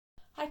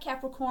Hi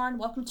Capricorn,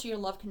 welcome to your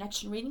love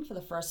connection reading for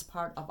the first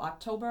part of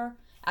October,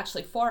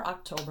 actually for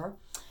October.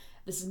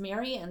 This is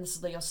Mary and this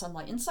is Leo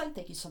Sunlight Insight.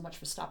 Thank you so much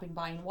for stopping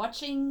by and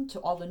watching. To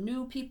all the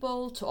new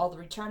people, to all the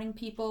returning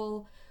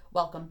people,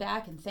 welcome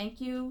back and thank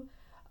you.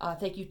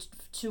 Thank you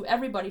to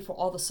everybody for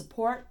all the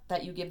support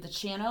that you give the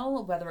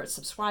channel, whether it's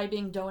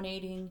subscribing,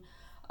 donating,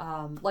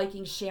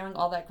 liking, sharing,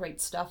 all that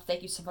great stuff.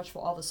 Thank you so much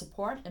for all the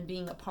support and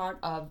being a part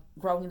of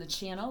growing the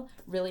channel.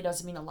 Really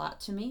does mean a lot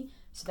to me.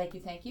 So thank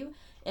you, thank you.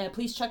 And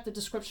please check the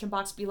description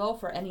box below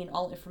for any and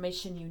all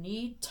information you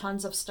need.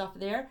 Tons of stuff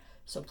there.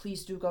 So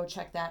please do go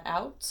check that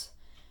out.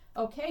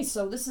 Okay,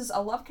 so this is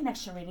a love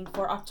connection reading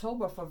for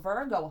October for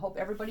Virgo. Hope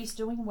everybody's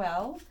doing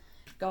well.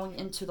 Going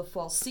into the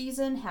fall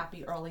season.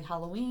 Happy early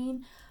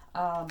Halloween.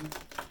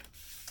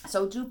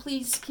 So do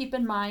please keep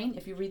in mind,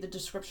 if you read the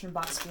description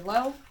box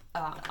below,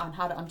 on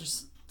how to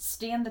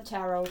understand the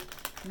tarot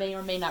may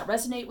or may not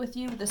resonate with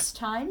you this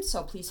time.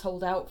 So please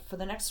hold out for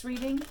the next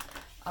reading.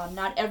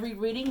 Not every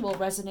reading will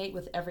resonate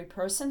with every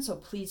person, so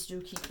please do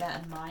keep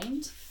that in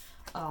mind.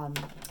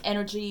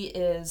 Energy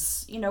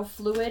is,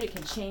 fluid. It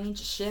can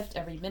change, shift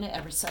every minute,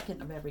 every second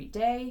of every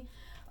day.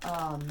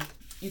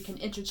 You can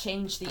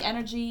interchange the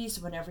energies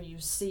whenever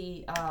you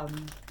see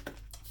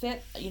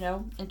fit,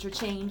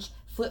 interchange,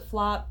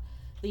 flip-flop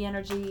the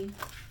energy.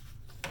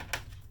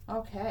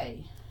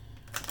 Okay.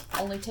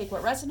 Only take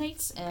what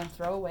resonates and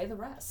throw away the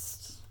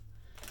rest.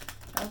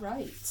 All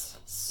right.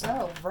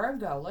 So,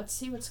 Virgo, let's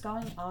see what's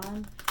going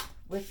on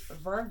with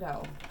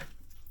Virgo.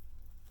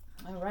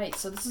 All right,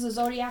 so this is a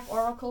Zodiac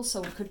oracle,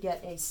 so we could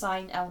get a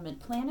sign, element,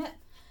 planet.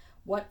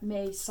 What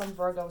may some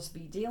Virgos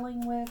be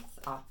dealing with?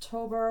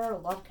 October,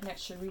 love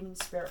connection reading,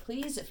 spirit,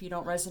 please. If you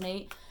don't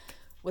resonate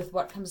with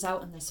what comes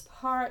out in this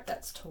part,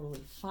 that's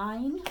totally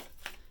fine.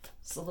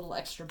 It's a little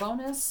extra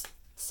bonus.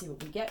 Let's see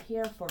what we get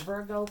here for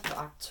Virgo for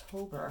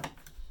October.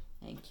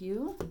 Thank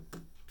you.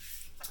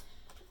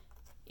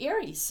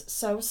 Aries.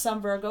 So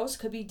some Virgos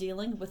could be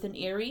dealing with an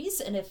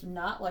Aries, and if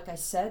not, like I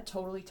said,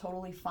 totally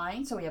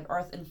fine. So we have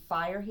earth and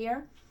fire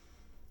here.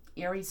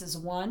 Aries is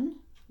one.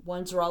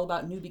 Ones are all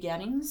about new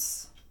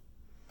beginnings.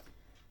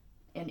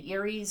 And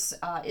Aries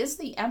is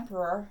the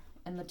emperor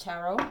in the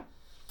tarot,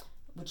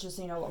 which is,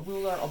 a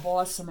ruler, a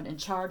boss, someone in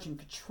charge and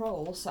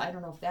control. So I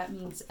don't know if that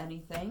means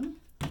anything.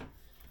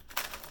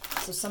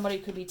 So somebody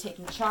could be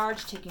taking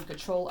charge, taking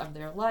control of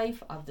their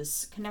life, of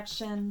this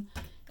connection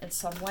in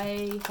some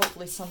way.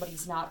 Hopefully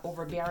somebody's not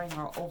overbearing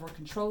or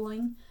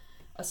over-controlling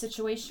a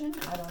situation.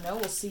 I don't know.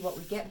 We'll see what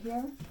we get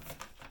here.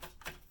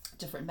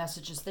 Different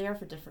messages there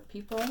for different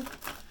people.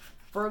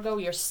 Virgo,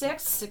 you're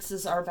 6.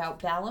 6s are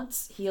about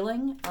balance,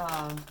 healing,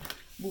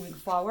 moving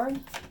forward.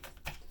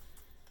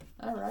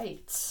 All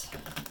right.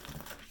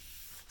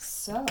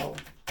 So,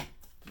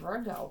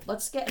 Virgo,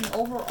 let's get an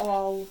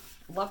overall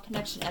love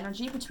connection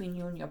energy between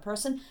you and your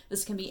person.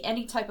 This can be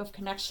any type of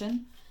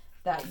connection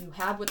that you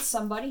have with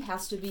somebody.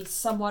 Has to be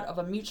somewhat of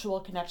a mutual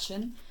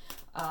connection.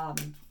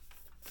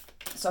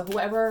 So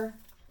whoever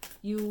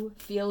you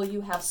feel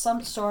you have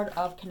some sort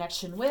of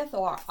connection with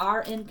or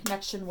are in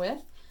connection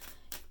with,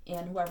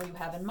 and whoever you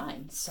have in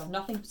mind. So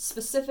nothing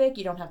specific.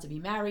 You don't have to be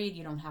married.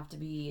 You don't have to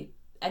be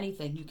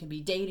anything. You can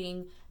be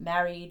dating,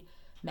 married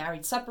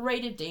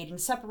separated, dating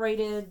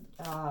separated,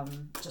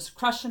 just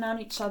crushing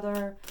on each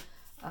other,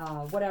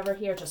 whatever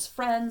here, just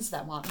friends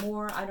that want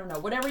more. I don't know.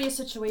 Whatever your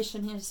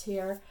situation is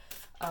here,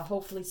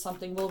 hopefully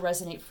something will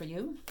resonate for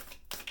you.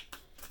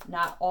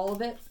 Not all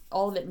of it.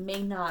 All of it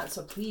may not,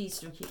 so please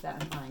do keep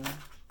that in mind.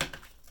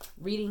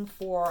 Reading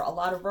for a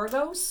lot of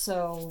Virgos,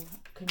 so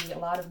could be a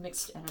lot of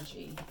mixed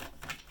energy.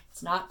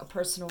 It's not a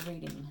personal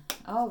reading.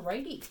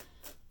 Alrighty.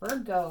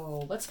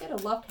 Virgo, let's get a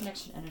love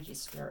connection energy,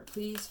 spirit,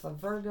 please, for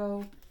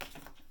Virgo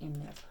in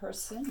their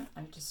person.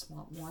 I just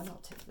want one.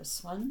 I'll take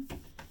this one.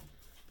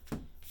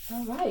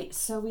 All right,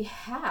 so we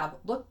have,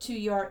 look to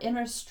your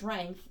inner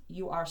strength.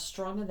 You are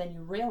stronger than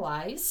you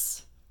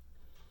realize.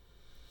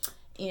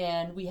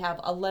 And we have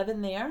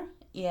 11 there,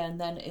 and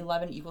then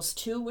 11 equals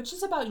 2, which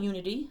is about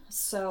unity.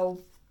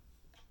 So,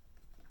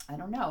 I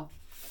don't know.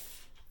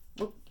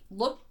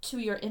 Look to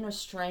your inner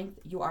strength.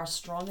 You are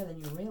stronger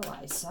than you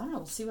realize. So, I don't know.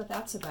 We'll see what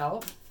that's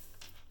about.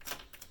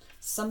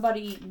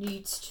 Somebody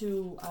needs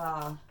to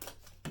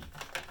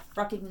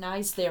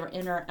recognize their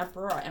inner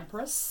emperor or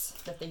empress,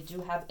 that they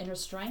do have inner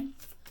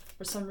strength.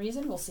 For some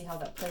reason, we'll see how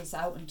that plays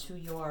out into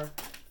your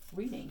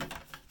reading.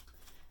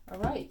 All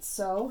right,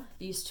 so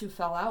these two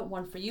fell out.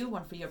 One for you,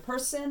 one for your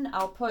person.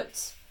 I'll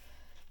put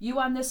you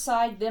on this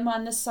side, them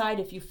on this side.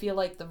 If you feel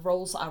like the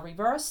roles are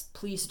reversed,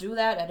 please do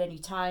that at any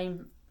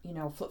time.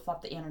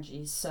 Flip-flop the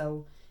energies.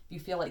 So if you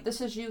feel like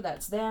this is you,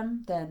 that's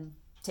them, then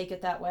take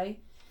it that way.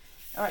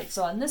 All right,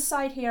 so on this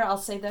side here, I'll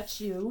say that's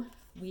you.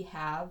 We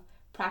have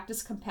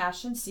practice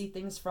compassion, see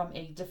things from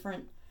a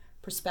different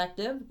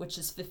perspective, which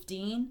is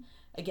 15.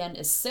 Again,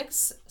 is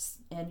 6,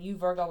 and you,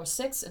 Virgo, is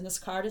 6, and this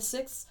card is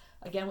 6.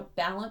 Again, with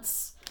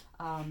balance,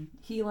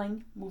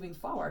 healing, moving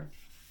forward.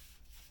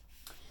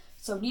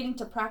 So needing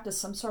to practice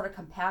some sort of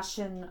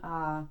compassion,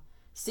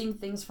 seeing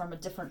things from a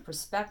different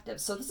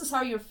perspective. So this is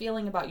how you're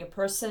feeling about your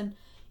person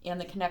and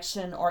the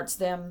connection, or it's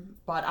them,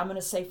 but I'm going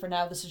to say for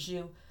now this is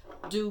you.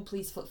 Do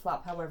please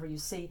flip-flop however you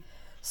see.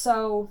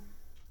 So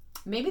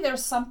maybe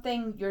there's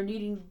something you're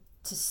needing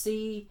to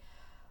see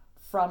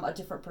from a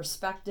different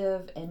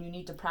perspective, and you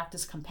need to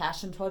practice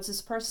compassion towards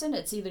this person.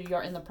 It's either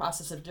you're in the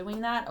process of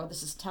doing that, or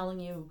this is telling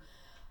you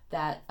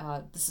that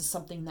this is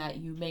something that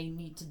you may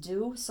need to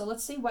do. So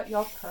let's see what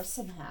your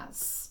person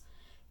has.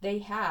 They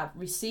have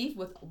received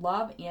with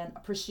love and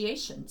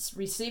appreciations.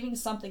 Receiving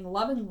something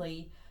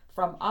lovingly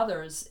from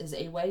others is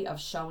a way of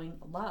showing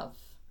love.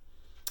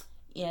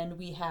 And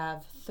we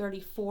have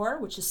 34,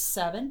 which is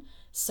 7.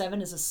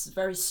 7 is a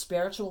very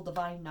spiritual,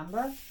 divine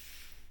number.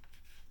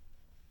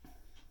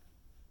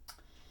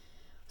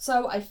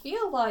 So I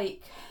feel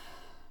like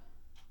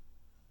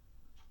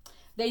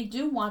they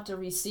do want to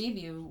receive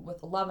you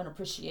with love and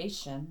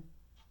appreciation.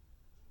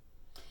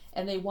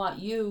 And they want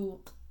you,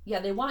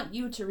 they want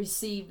you to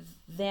receive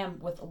them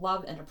with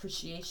love and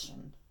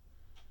appreciation.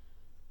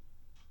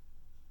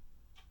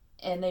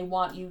 And they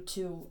want you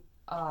to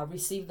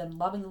receive them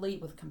lovingly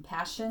with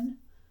compassion.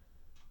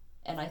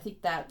 And I think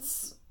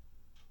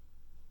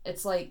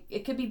it's like,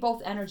 it could be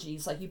both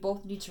energies. Like you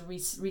both need to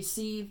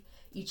receive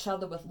each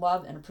other with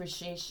love and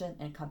appreciation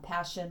and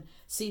compassion.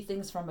 See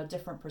things from a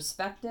different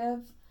perspective.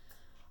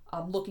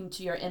 Looking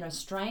to your inner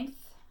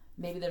strength.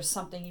 Maybe there's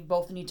something you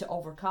both need to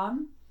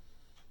overcome.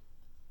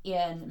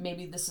 And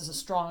maybe this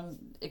is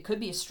it could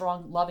be a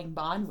strong loving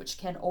bond which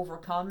can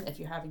overcome if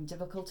you're having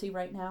difficulty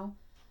right now.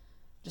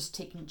 Just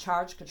taking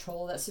charge,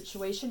 control of that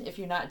situation if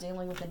you're not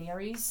dealing with an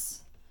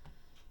Aries.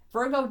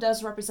 Virgo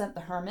does represent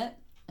the Hermit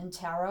in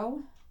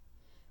Tarot,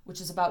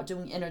 which is about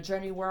doing inner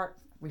journey work,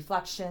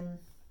 reflection,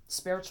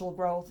 spiritual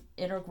growth,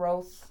 inner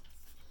growth,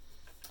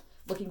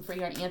 looking for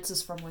your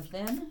answers from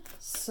within.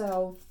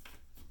 So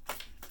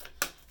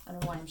I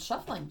don't know why I'm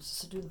shuffling,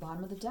 just to do the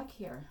bottom of the deck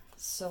here.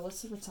 So let's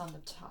see what's on the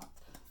top.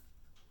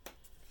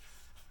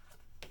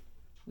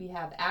 We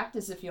have act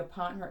as if your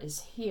partner is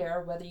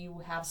here, whether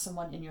you have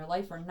someone in your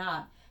life or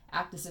not.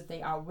 Act as if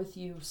they are with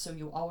you, so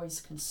you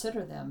always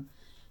consider them.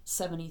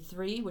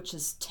 73, which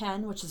is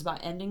 10, which is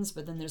about endings,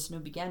 but then there's new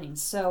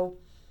beginnings. So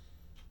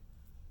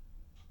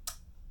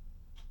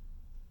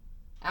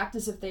act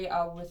as if they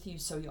are with you,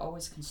 so you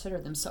always consider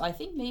them. So I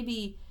think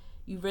maybe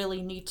you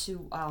really need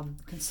to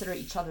consider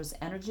each other's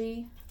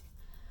energy.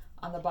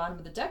 On the bottom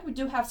of the deck, we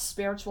do have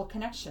spiritual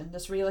connection.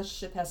 This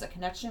relationship has a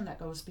connection that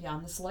goes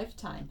beyond this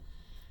lifetime.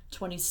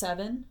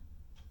 27,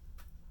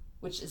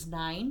 which is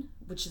 9,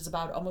 which is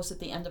about almost at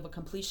the end of a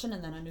completion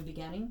and then a new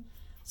beginning.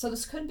 So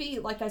this could be,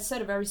 like I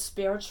said, a very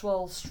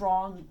spiritual,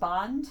 strong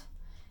bond.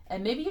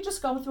 And maybe you're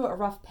just going through a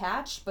rough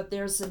patch, but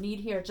there's a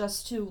need here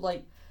just to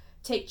like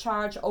take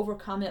charge,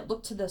 overcome it,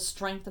 look to the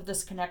strength of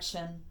this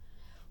connection,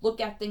 look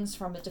at things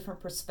from a different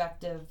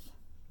perspective,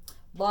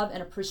 love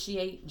and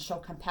appreciate and show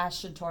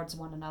compassion towards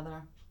one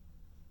another,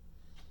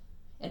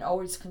 and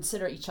always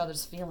consider each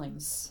other's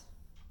feelings.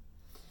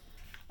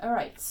 All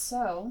right,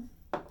 so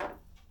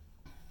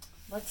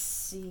let's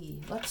see,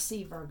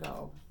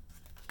 Virgo.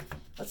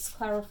 Let's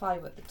clarify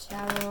with the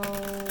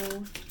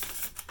tarot.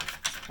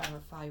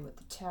 Clarify with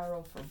the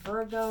tarot for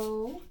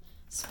Virgo.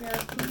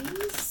 Spirit,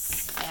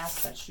 please. I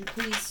ask that you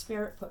please,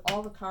 Spirit, put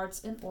all the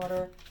cards in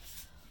order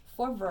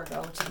for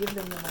Virgo to give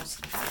them the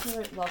most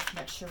accurate love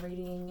connection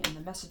reading and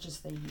the messages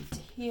they need to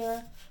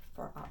hear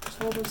for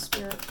October,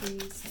 Spirit,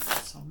 please. Thank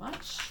you so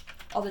much.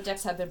 All the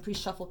decks have been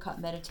pre-shuffled, cut,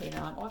 meditated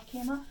on off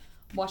camera.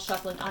 More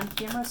shuffling on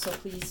camera, so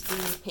please be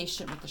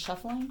patient with the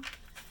shuffling.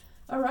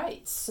 All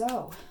right,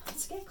 so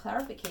let's get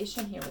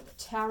clarification here with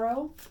the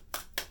tarot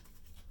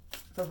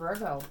for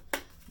Virgo.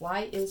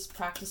 Why is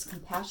practice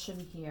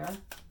compassion here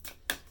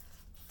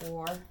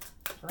for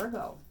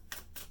Virgo?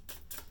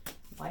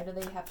 Why do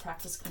they have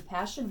practice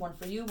compassion? One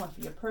for you, one for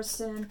your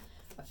person,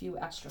 a few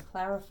extra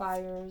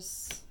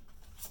clarifiers.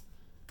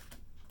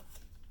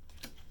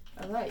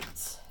 All right,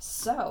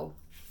 so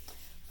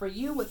for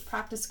you with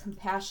practice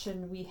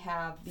compassion, we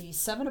have the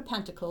 7 of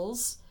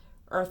Pentacles,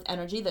 Earth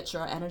energy, that's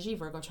your energy,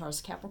 Virgo,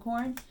 Taurus,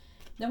 Capricorn.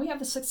 Then we have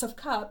the 6 of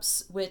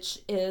Cups, which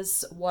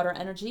is water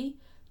energy.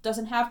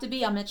 Doesn't have to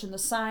be, I'll mention the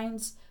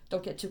signs,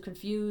 don't get too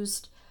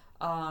confused.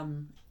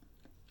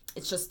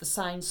 It's just the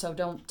signs, so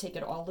don't take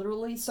it all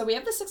literally. So we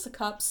have the 6 of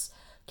Cups,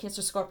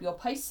 Cancer, Scorpio,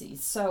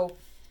 Pisces. So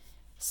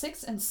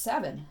 6 and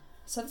 7,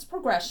 so that's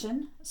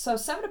progression. So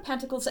 7 of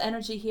Pentacles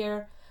energy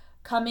here,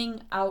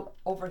 coming out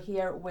over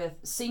here with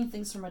seeing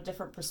things from a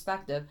different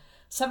perspective.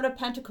 7 of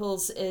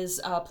Pentacles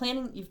is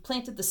you've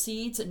planted the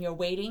seeds and you're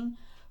waiting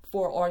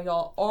for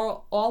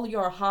all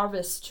your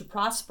harvest to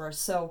prosper.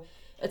 So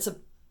it's a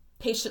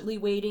patiently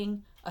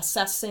waiting,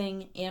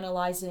 assessing,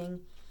 analyzing.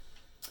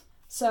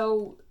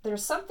 So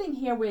there's something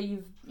here where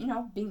you've,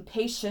 being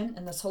patient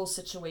in this whole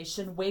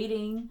situation,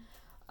 waiting,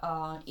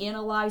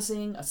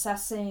 analyzing,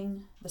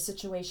 assessing the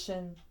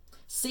situation,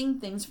 seeing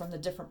things from the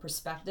different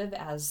perspective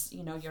as,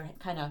 you're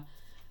kind of,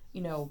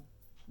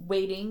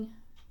 waiting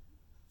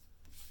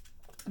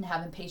and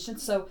having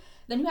patience. So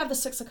then you have the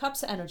 6 of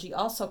Cups energy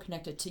also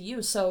connected to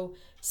you. So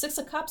 6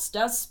 of Cups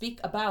does speak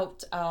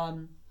about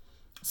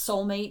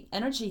soulmate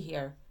energy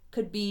here.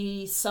 Could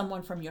be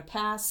someone from your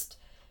past,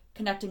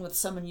 connecting with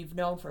someone you've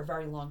known for a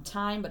very long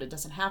time, but it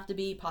doesn't have to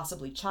be,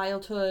 possibly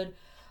childhood,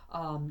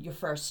 your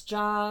first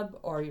job,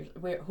 or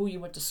who you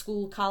went to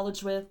school,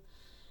 college with.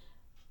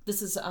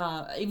 This is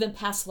even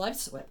past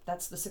lives with.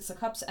 That's the Six of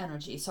Cups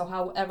energy. So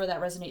however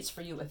that resonates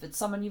for you. If it's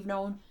someone you've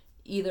known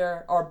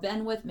either or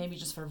been with, maybe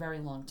just for a very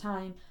long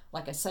time.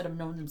 Like I said, I've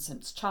known them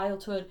since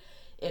childhood.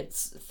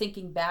 It's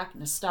thinking back,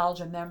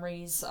 nostalgia,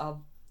 memories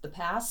of the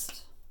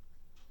past.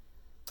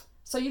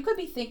 So you could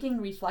be thinking,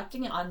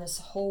 reflecting on this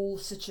whole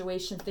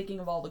situation, thinking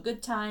of all the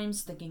good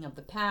times, thinking of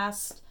the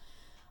past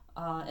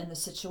and the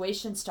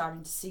situation,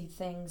 starting to see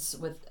things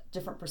with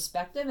different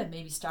perspective, and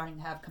maybe starting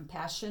to have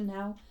compassion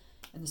now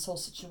in this whole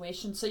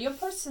situation. So your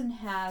person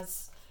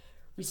has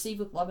received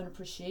with love and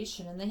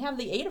appreciation, and they have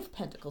the Eight of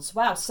Pentacles.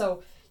 Wow,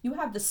 so you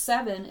have the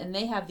 7 and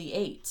they have the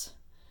 8.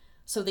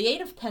 So the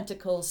Eight of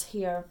Pentacles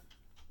here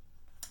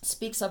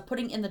speaks of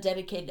putting in the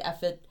dedicated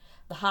effort,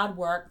 the hard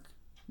work,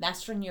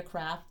 mastering your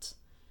craft.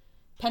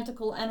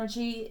 Pentacle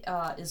energy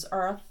is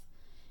earth,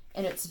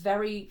 and it's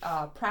very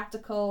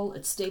practical.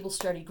 It's stable,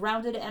 sturdy,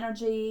 grounded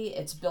energy.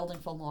 It's building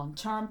for long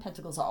term.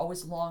 Pentacles are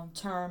always long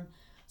term,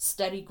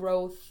 steady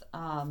growth,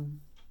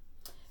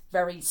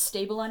 very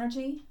stable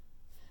energy.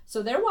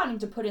 So they're wanting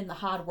to put in the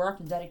hard work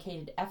and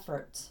dedicated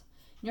effort.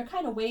 And you're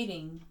kind of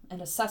waiting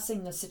and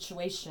assessing the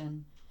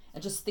situation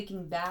and just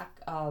thinking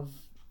back of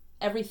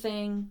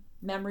everything,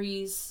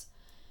 memories,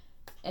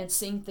 and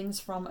seeing things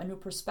from a new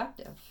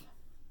perspective.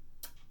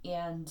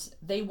 And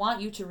they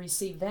want you to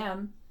receive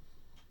them,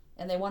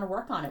 and they want to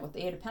work on it with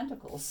the Eight of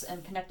Pentacles.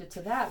 And connected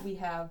to that, we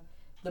have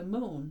the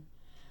Moon.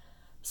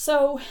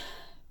 So,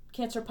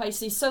 Cancer,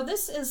 Pisces. So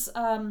this is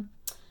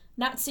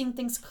not seeing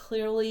things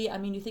clearly. I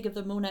mean, you think of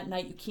the moon at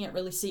night, you can't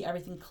really see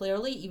everything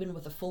clearly, even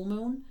with a full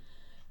moon.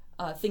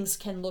 Things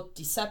can look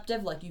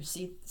deceptive, like you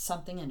see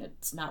something and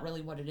it's not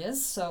really what it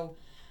is. So,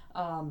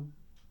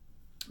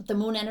 the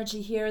moon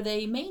energy here,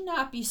 they may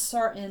not be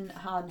certain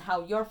on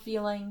how you're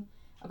feeling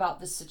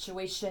about this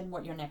situation,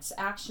 what your next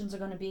actions are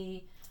going to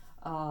be.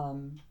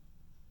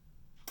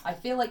 I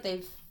feel like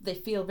they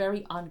feel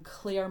very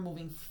unclear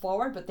moving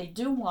forward, but they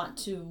do want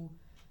to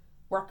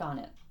work on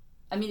it.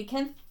 I mean, it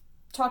can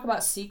talk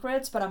about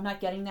secrets, but I'm not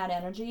getting that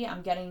energy.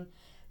 I'm getting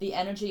the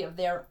energy of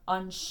they're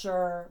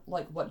unsure,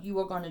 like what you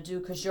are going to do,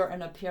 because you're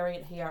in a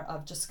period here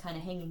of just kind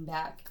of hanging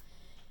back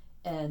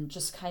and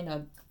just kind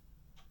of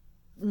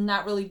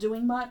not really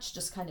doing much,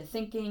 just kind of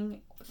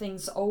thinking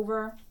things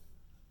over.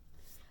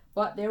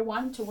 But they're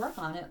wanting to work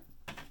on it.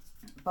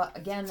 But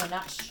again, they're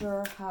not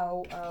sure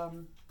how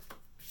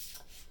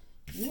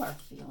you are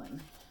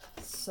feeling.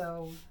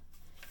 So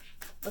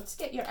let's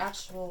get your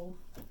actual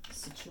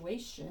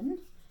situation.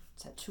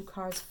 Let's have 2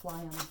 cards fly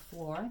on the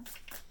floor.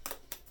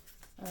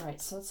 All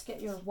right, so let's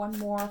get your one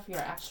more for your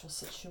actual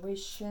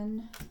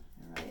situation.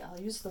 All right,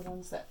 I'll use the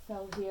ones that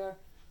fell here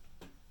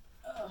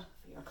for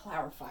your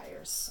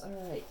clarifiers.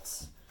 All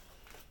right,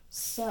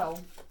 so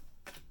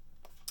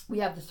we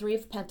have the 3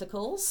 of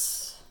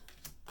Pentacles.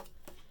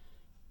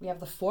 We have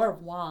the 4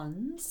 of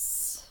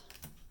Wands.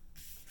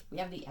 We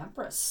have the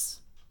Empress.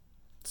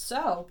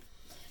 So,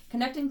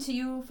 connecting to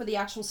you for the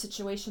actual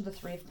situation, the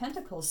 3 of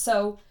Pentacles.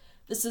 So,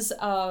 this is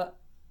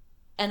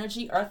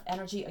energy, earth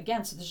energy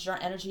again. So, this is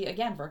your energy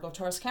again, Virgo,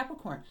 Taurus,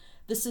 Capricorn.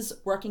 This is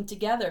working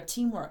together,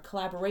 teamwork,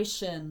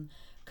 collaboration,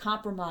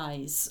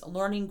 compromise,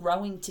 learning,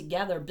 growing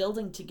together,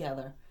 building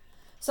together.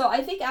 So,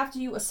 I think after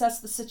you assess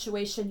the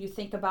situation, you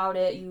think about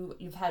it,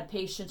 you've had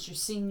patience, you're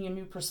seeing your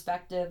new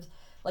perspective.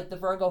 Like the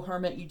Virgo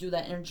Hermit, you do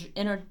that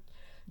inner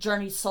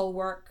journey, soul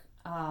work,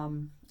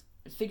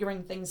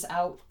 figuring things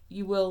out.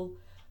 You will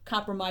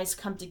compromise,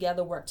 come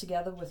together, work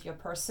together with your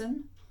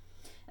person.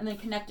 And then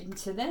connecting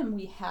to them,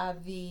 we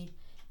have the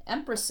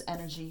Empress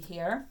energy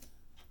here,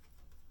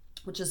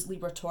 which is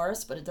Libra,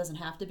 Taurus, but it doesn't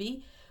have to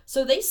be.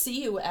 So they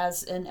see you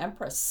as an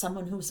Empress,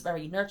 someone who's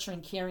very nurturing,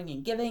 caring,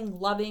 and giving,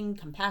 loving,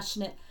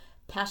 compassionate,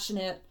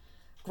 passionate,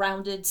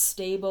 grounded,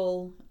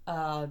 stable,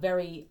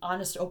 very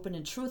honest, open,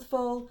 and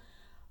truthful.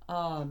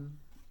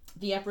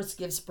 The Empress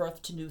gives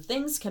birth to new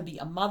things, can be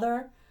a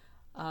mother,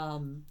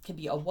 can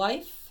be a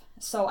wife.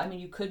 So, I mean,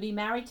 you could be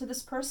married to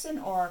this person,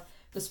 or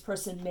this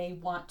person may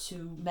want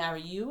to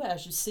marry you.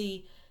 As you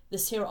see,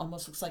 this here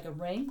almost looks like a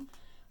ring.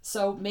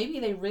 So maybe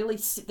they really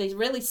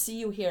see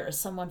you here as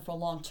someone for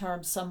long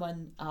term,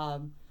 someone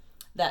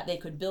that they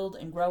could build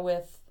and grow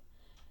with,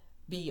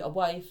 be a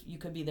wife. You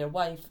could be their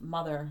wife,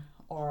 mother,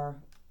 or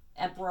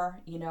emperor,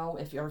 you know,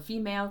 if you're a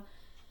female.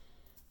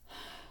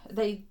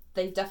 They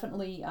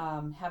definitely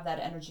have that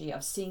energy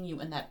of seeing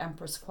you in that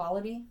Empress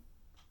quality.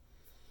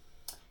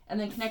 And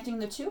then connecting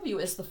the two of you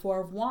is the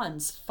 4 of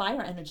Wands.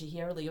 Fire energy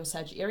here, Leo,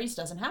 Sag, Aries.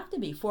 Doesn't have to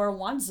be. 4 of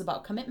Wands is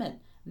about commitment,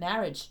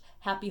 marriage,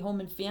 happy home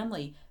and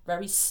family,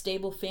 very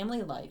stable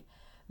family life,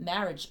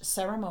 marriage,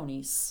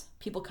 ceremonies,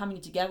 people coming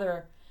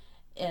together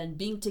and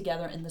being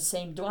together in the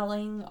same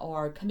dwelling,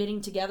 or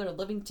committing together,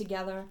 living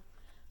together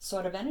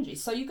sort of energy.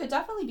 So you could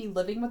definitely be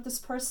living with this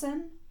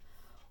person,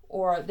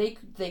 or they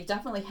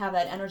definitely have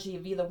that energy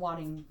of either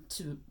wanting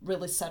to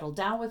really settle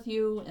down with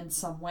you in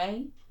some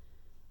way,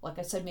 Like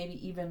I said,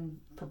 maybe even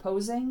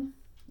proposing.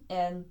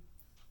 And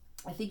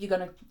I think you're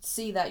going to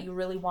see that you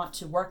really want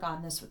to work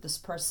on this with this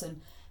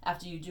person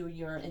after you do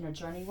your inner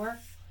journey work.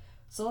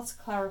 So let's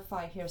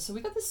clarify here. So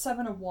we got the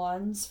 7 of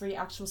Wands for your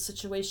actual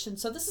situation.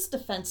 So this is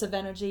defensive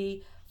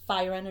energy,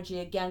 fire energy,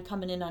 again,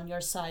 coming in on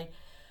your side.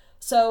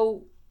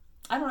 So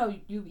I don't know,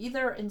 you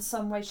either in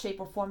some way, shape,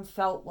 or form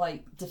felt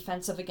like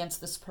defensive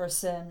against this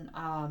person.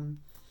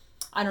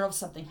 I don't know if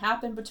something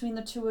happened between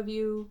the two of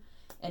you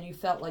and you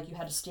felt like you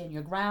had to stand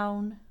your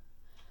ground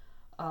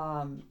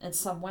in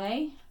some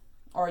way.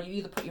 Or you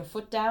either put your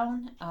foot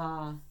down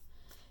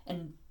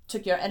and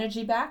took your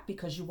energy back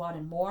because you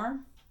wanted more.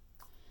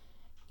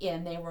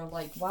 And they were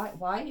like,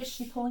 why is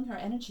she pulling her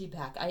energy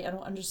back? I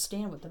don't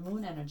understand with the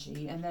moon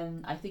energy. And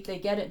then I think they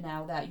get it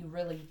now that you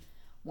really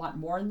want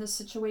more in this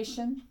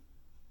situation.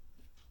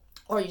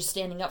 Or you're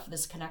standing up for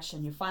this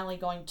connection. You're finally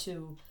going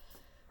to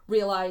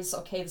realize,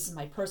 okay, this is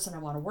my person. I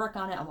want to work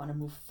on it. I want to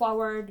move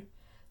forward.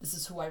 This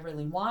is who I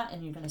really want.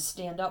 And you're going to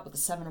stand up with the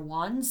 7 of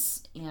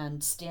Wands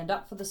and stand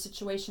up for the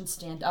situation,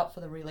 stand up for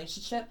the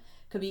relationship.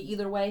 Could be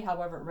either way,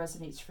 however it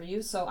resonates for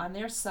you. So on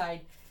their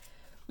side,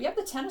 we have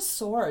the 10 of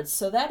Swords.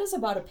 So that is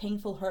about a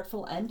painful,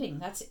 hurtful ending.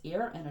 That's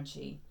air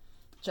energy.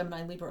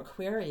 Gemini, Libra,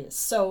 Aquarius.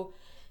 So,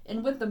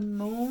 and with the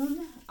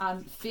moon,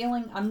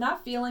 I'm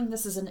not feeling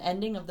this is an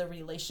ending of the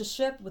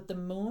relationship with the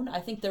moon. I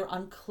think they're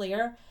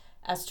unclear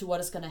as to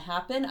what is going to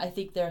happen. I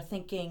think they're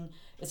thinking,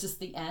 is this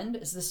the end?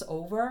 Is this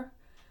over?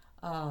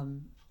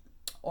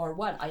 Or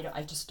what?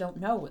 I just don't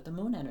know with the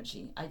moon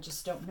energy. I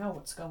just don't know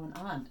what's going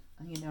on.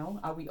 You know,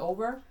 are we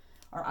over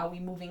or are we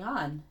moving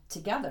on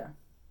together?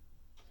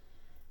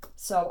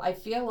 So I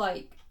feel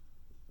like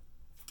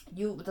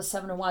you, with the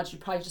 7 of Wands, you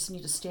probably just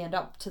need to stand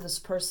up to this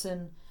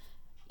person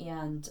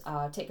and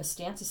take a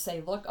stance to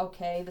say, look,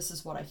 okay, this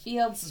is what I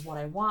feel. This is what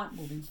I want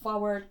moving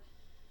forward.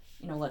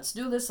 You know, let's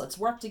do this. Let's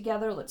work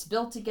together. Let's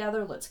build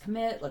together. Let's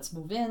commit. Let's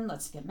move in.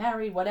 Let's get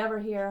married, whatever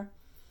here.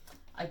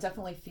 I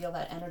definitely feel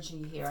that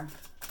energy here.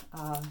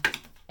 I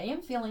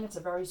am feeling it's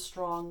a very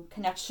strong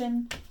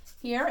connection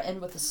here.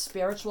 And with the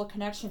spiritual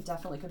connection,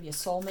 definitely could be a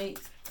soulmate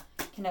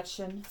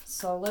connection.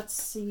 So let's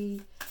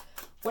see.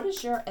 What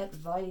is your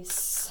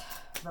advice,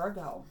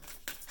 Virgo,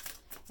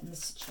 in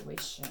this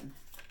situation?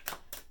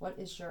 What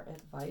is your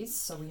advice?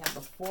 So we have the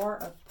 4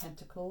 of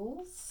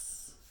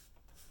Pentacles.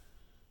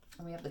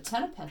 And we have the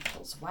 10 of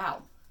Pentacles.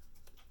 Wow.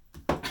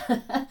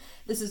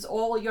 This is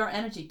all your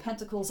energy.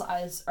 Pentacles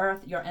is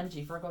Earth, your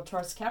energy. Virgo,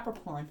 Taurus,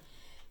 Capricorn.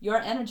 Your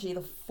energy,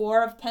 the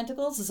 4 of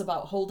Pentacles is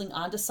about holding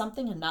on to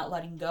something and not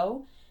letting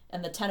go.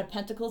 And the 10 of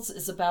Pentacles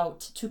is about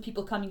two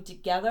people coming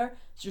together.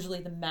 It's usually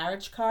the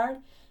marriage card.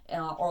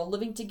 Or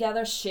living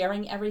together,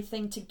 sharing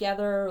everything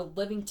together,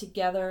 living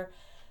together,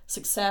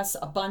 success,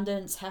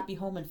 abundance, happy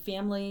home and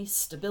family,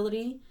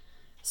 stability.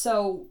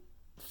 So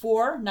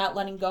 4, not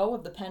letting go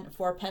of the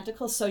 4 of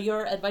Pentacles. So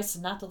your advice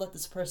is not to let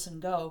this person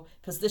go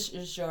because this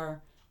is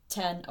your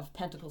 10 of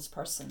Pentacles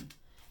person.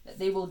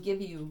 They will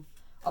give you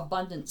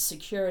abundance,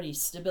 security,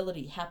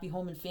 stability, happy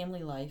home and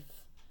family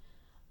life,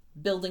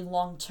 building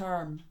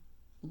long-term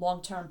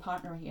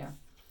partner here.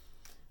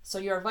 So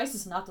your advice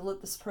is not to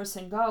let this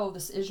person go.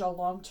 This is your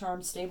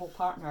long-term stable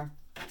partner.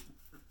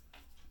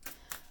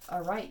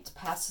 All right,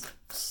 past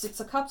 6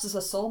 of Cups is a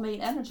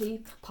soulmate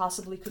energy.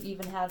 Possibly could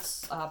even have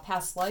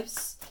past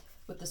lives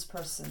with this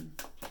person.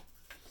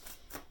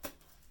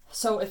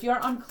 So if you're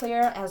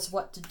unclear as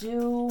what to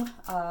do,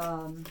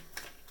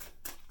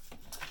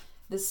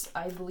 this,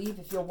 I believe,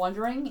 if you're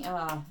wondering,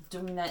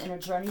 doing that inner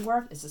journey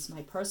work, is this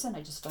my person?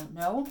 I just don't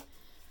know.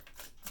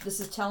 This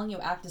is telling you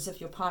act as if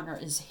your partner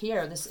is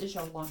here. This is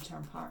your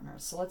long-term partner.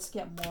 So let's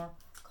get more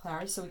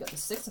clarity. So we got the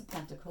 6 of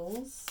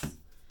Pentacles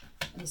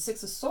and the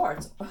 6 of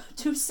Swords.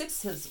 2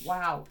 6s.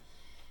 Wow.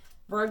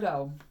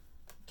 Virgo.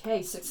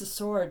 Okay, 6 of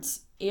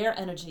Swords. Air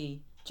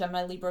energy.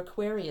 Gemini, Libra,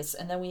 Aquarius.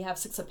 And then we have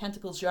 6 of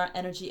Pentacles. Your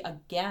energy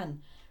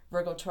again.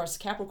 Virgo, Taurus,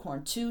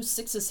 Capricorn. 2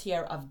 6s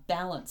here of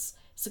balance.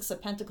 6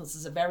 of Pentacles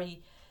is a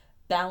very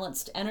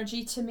balanced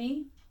energy to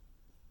me.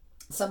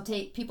 Some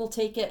people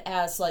take it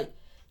as like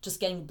just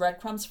getting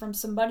breadcrumbs from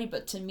somebody,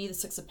 but to me the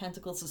 6 of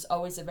Pentacles is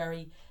always a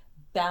very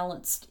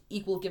balanced,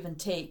 equal give and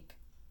take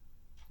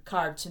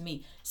card to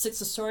me. 6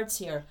 of Swords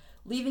here,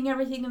 leaving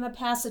everything in the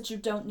past that you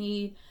don't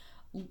need,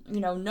 you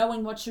know,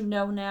 knowing what you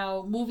know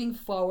now, moving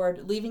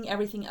forward, leaving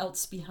everything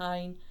else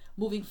behind,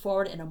 moving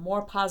forward in a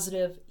more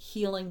positive,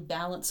 healing,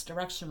 balanced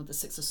direction with the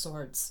 6 of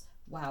Swords.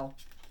 Wow.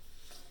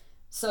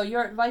 So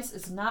your advice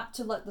is not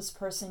to let this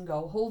person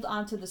go. Hold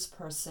on to this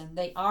person.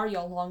 They are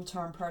your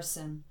long-term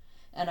person.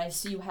 And I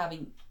see you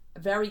having a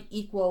very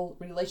equal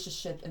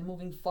relationship and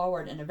moving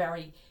forward in a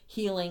very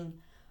healing,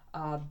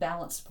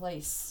 balanced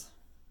place.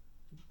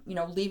 You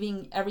know,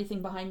 leaving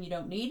everything behind you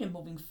don't need and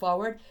moving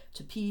forward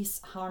to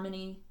peace,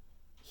 harmony,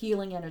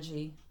 healing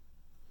energy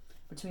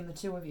between the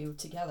two of you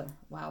together.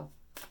 Wow.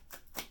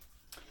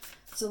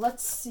 So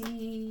let's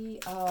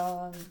see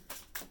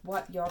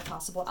what your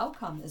possible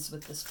outcome is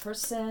with this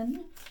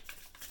person.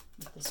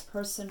 With this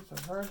person for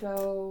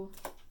Virgo.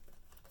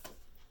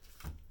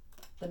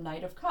 The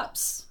Knight of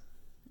Cups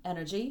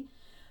energy.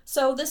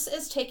 So this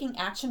is taking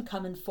action,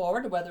 coming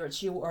forward, whether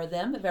it's you or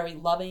them, a very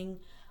loving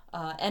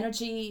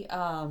energy,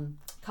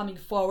 coming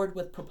forward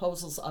with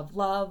proposals of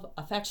love,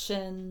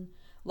 affection,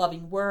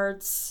 loving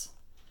words.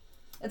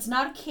 It's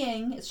not a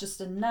king, it's just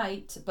a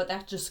knight, but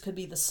that just could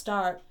be the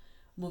start.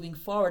 Moving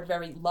forward,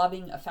 very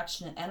loving,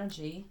 affectionate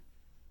energy.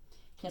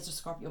 Cancer,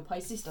 Scorpio,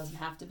 Pisces, doesn't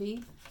have to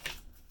be.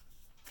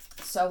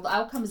 So the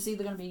outcome is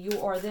either going to be you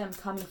or them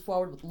coming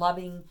forward with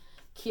loving,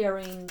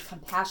 caring,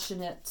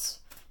 compassionate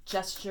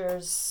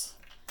gestures,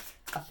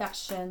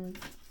 affection.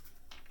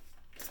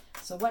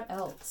 So what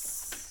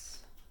else?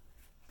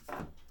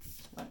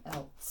 What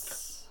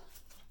else?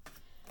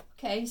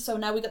 Okay, so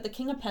now we got the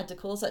King of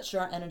Pentacles. That's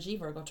your energy,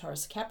 Virgo,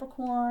 Taurus,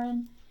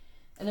 Capricorn.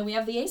 And then we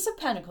have the Ace of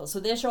Pentacles. So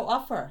there's your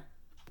offer.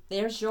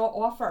 There's your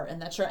offer.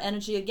 And that's your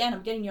energy again.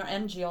 I'm getting your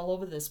energy all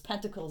over this.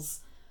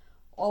 Pentacles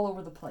all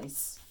over the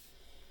place.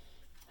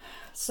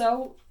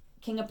 So,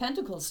 King of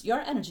Pentacles, your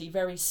energy,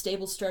 very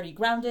stable, sturdy,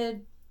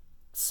 grounded,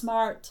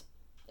 smart,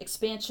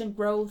 expansion,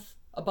 growth,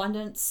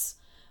 abundance,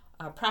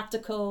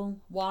 practical,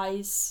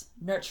 wise,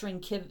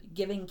 nurturing,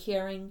 giving,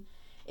 caring.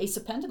 Ace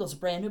of Pentacles,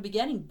 brand new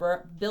beginning,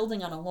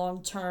 building on a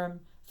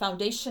long-term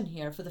foundation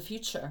here for the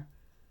future.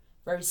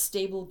 Very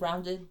stable,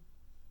 grounded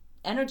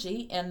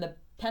energy. And the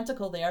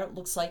pentacle there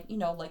looks like, you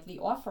know, like the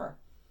offer.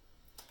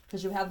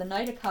 Because you have the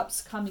Knight of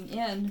Cups coming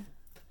in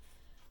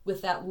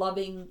with that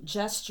loving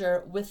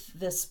gesture with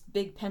this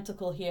big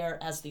pentacle here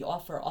as the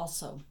offer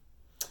also.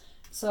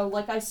 So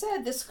like I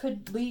said, this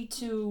could lead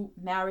to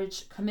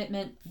marriage,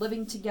 commitment,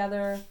 living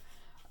together,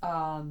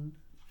 or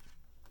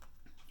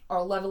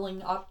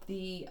leveling up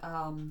the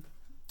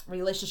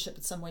relationship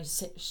in some way,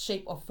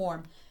 shape, or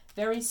form.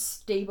 Very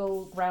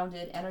stable,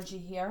 grounded energy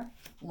here.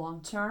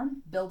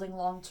 Long-term, building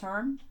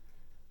long-term.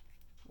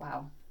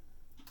 Wow.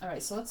 All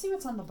right, so let's see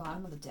what's on the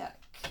bottom of the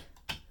deck.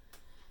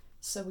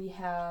 So we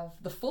have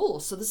the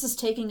Fool. So this is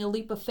taking a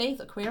leap of faith,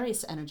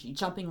 Aquarius energy,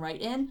 jumping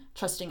right in,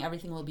 trusting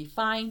everything will be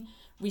fine,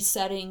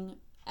 resetting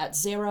at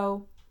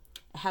zero,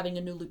 having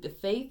a new leap of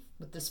faith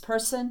with this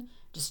person,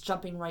 just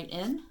jumping right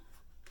in.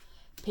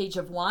 Page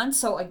of Wands.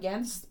 So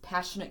again, this is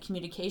passionate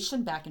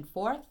communication back and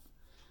forth.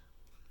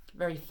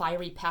 Very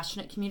fiery,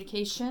 passionate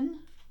communication.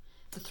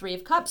 The Three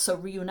of Cups. So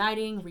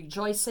reuniting,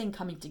 rejoicing,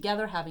 coming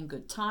together, having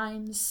good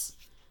times.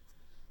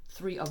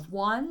 Three of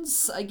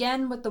Wands.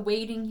 Again, with the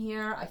waiting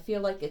here, I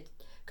feel like it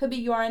could be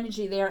your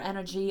energy, their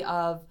energy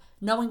of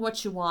knowing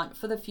what you want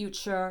for the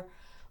future,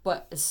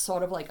 but it's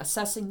sort of like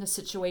assessing the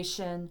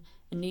situation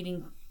and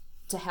needing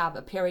to have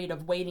a period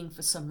of waiting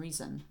for some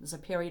reason. There's a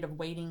period of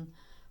waiting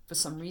for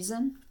some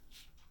reason.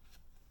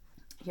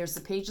 Here's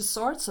the Page of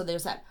Swords. So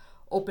there's that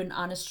open,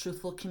 honest,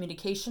 truthful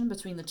communication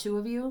between the two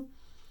of you.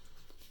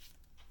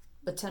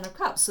 The Ten of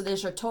Cups. So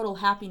there's your total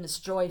happiness,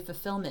 joy,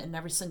 fulfillment in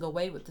every single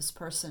way with this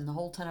person. The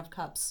whole Ten of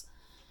Cups.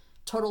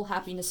 Total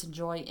happiness and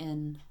joy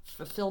in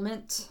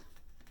fulfillment.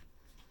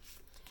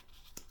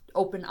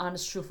 Open,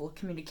 honest, truthful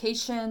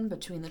communication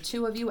between the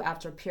two of you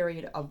after a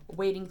period of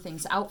waiting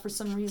things out for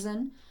some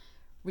reason.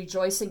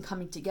 Rejoicing,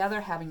 coming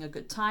together, having a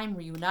good time,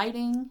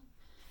 reuniting.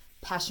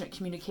 Passionate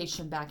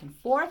communication back and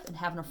forth and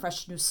having a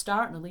fresh new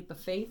start and a leap of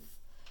faith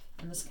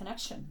in this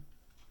connection.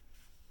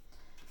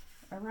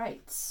 All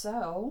right,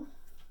 so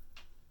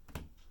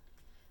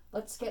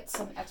let's get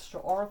some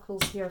extra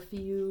oracles here for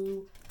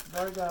you,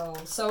 Virgo.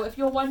 So if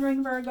you're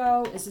wondering,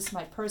 Virgo, is this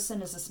my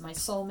person? Is this my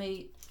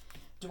soulmate?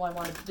 Do I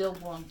want to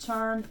build long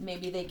term?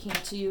 Maybe they came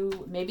to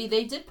you. Maybe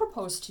they did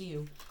propose to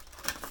you.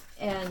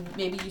 And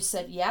maybe you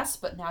said yes,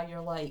 but now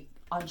you're like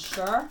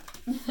unsure.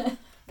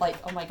 Like,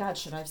 oh my God,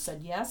 should I have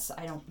said yes?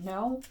 I don't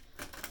know.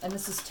 And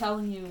this is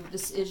telling you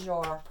this is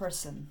your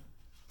person.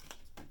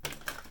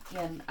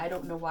 And I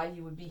don't know why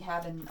you would be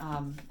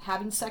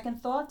having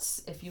second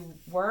thoughts if you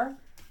were.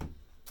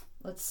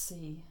 Let's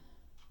see.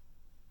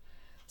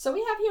 So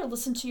we have here,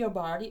 listen to your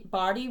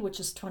body, which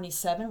is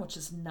 27, which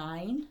is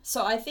 9.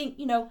 So I think,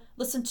 you know,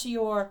 listen to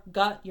your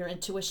gut, your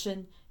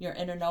intuition, your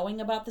inner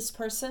knowing about this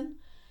person.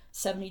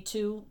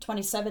 72,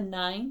 27,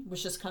 9,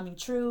 which is coming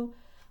true.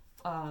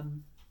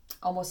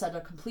 Almost at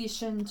a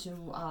completion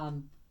to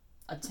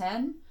a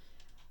 10,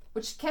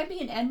 which can be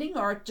an ending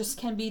or it just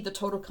can be the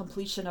total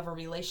completion of a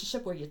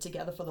relationship where you're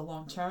together for the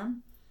long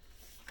term.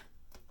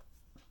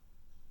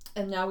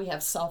 And now we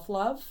have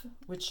self-love,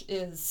 which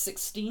is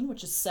 16,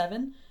 which is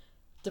 7,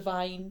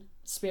 divine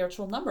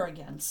spiritual number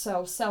again.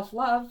 So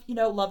self-love, you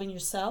know, loving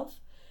yourself.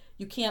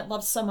 You can't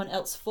love someone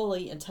else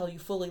fully until you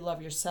fully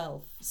love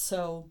yourself.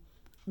 So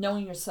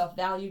knowing your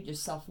self-value, your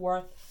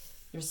self-worth,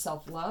 your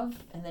self-love,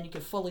 and then you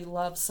can fully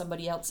love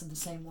somebody else in the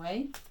same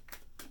way.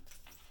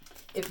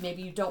 If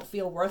maybe you don't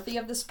feel worthy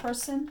of this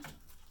person,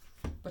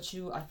 but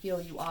I feel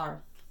you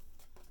are.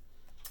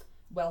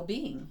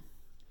 Well-being,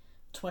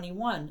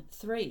 21,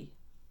 3.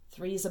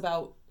 3 is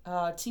about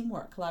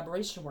teamwork,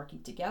 collaboration,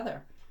 working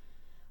together.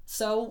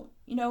 So,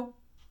 you know,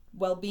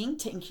 well-being,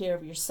 taking care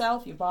of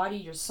yourself, your body,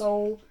 your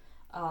soul,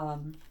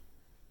 and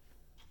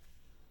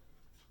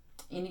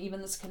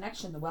even this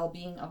connection, the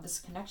well-being of this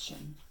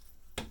connection.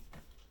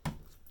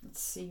 Let's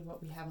see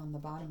what we have on the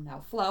bottom now.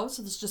 Flow,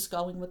 so this is just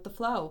going with the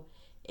flow.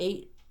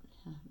 8,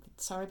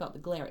 Sorry about the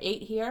glare.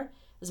 8 here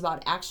is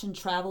about action,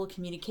 travel,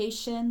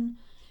 communication,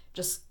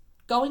 just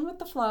going with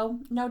the flow,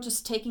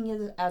 just taking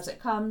it as it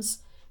comes,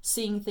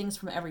 seeing things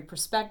from every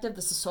perspective.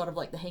 This is sort of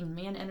like the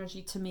hangman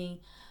energy to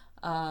me.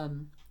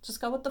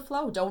 Just go with the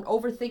flow. Don't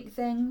overthink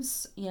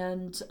things,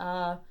 and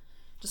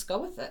just go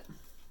with it.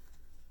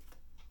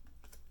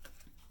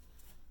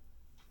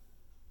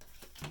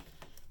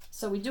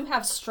 So we do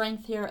have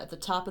strength here at the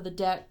top of the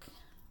deck,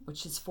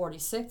 which is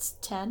 46,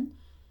 10,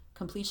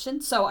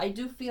 completion. So I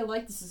do feel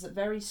like this is a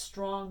very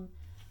strong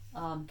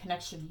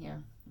connection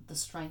here, the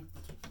strength.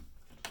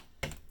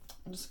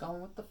 I'm just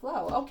going with the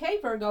flow. Okay,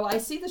 Virgo, I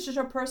see this is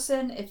your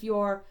person. If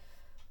you're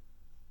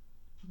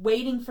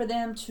waiting for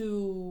them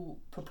to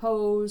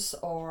propose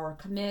or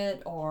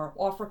commit or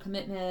offer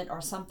commitment or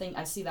something,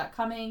 I see that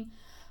coming.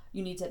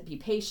 You need to be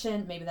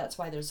patient. Maybe that's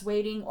why there's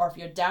waiting. Or if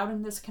you're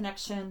doubting this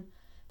connection,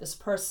 this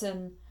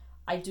person,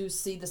 I do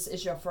see this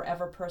is your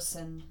forever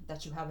person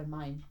that you have in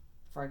mind,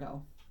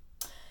 Virgo.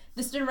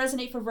 This didn't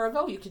resonate for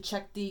Virgo. You could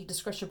check the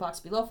description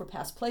box below for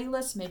past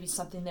playlists. Maybe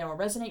something there will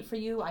resonate for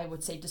you. I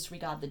would say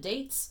disregard the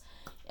dates.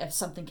 If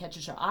something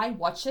catches your eye,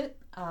 watch it.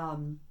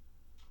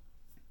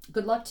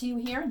 Good luck to you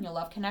here in your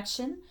love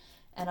connection.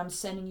 And I'm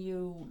sending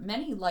you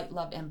many light,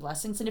 love, and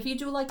blessings. And if you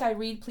do like I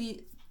read,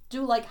 please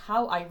do like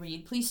how I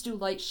read. Please do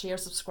like, share,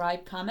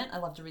 subscribe, comment. I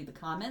love to read the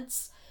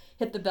comments.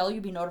 Hit the bell.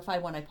 You'll be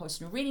notified when I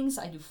post new readings.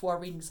 I do 4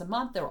 readings a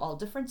month. They're all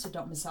different, so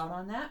don't miss out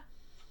on that.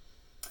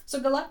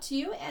 So good luck to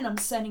you, and I'm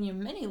sending you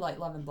many light,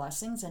 love, and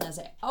blessings. And as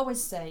I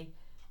always say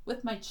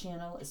with my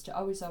channel is to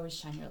always, always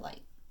shine your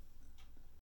light.